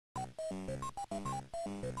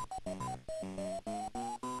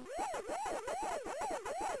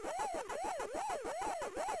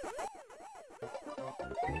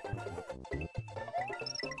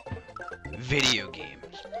Video games.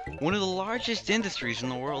 One of the largest industries in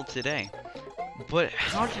the world today. But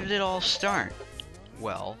how did it all start?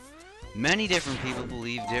 Well, many different people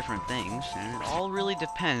believe different things, and it all really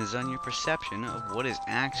depends on your perception of what is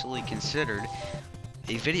actually considered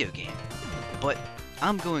a video game. But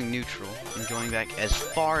I'm going neutral and going back as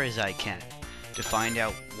far as I can to find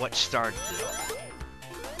out what started it all.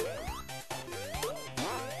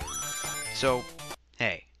 So,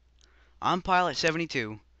 hey, I'm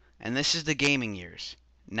Pilot72, and this is the gaming years,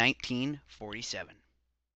 1947.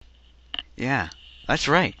 Yeah, that's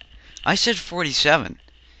right. I said 47.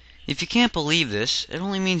 If you can't believe this, it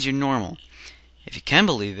only means you're normal. If you can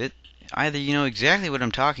believe it, either you know exactly what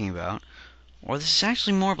I'm talking about, or this is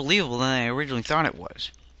actually more believable than I originally thought it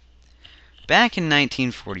was. Back in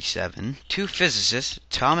 1947, two physicists,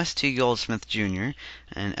 Thomas T. Goldsmith Jr.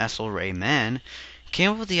 and Ethel Ray Mann,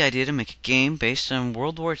 came up with the idea to make a game based on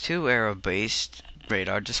World War II era-based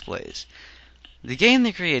radar displays. The game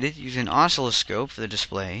they created used an oscilloscope for the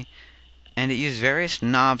display, and it used various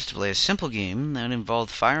knobs to play a simple game that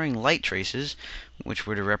involved firing light traces, which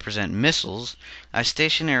were to represent missiles, at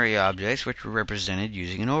stationary objects, which were represented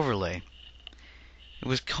using an overlay. It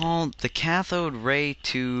was called the Cathode Ray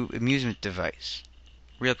Tube Amusement Device.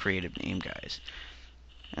 Real creative name, guys.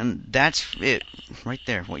 And that's it, right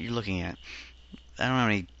there, what you're looking at. I don't have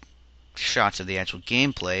any shots of the actual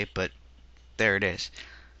gameplay, but there it is.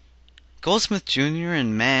 Goldsmith Jr.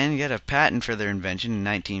 and Mann got a patent for their invention in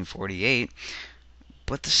 1948,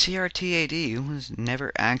 but the CRT-AD was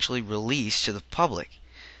never actually released to the public.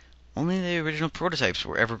 Only the original prototypes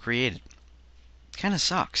were ever created. Kinda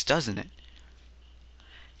sucks, doesn't it?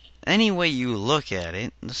 Any way you look at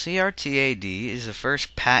it, the CRT-AD is the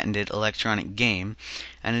first patented electronic game,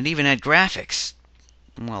 and it even had graphics.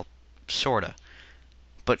 Well, sorta.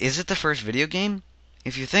 But is it the first video game?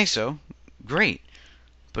 If you think so, great.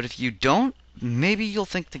 But if you don't, maybe you'll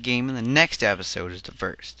think the game in the next episode is the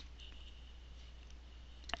first.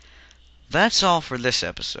 That's all for this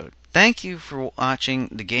episode. Thank you for watching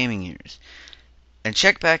the Gaming Years. And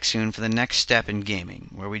check back soon for the next step in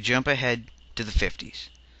gaming, where we jump ahead to the 50s.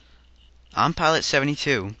 I'm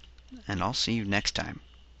Pilot72, and I'll see you next time.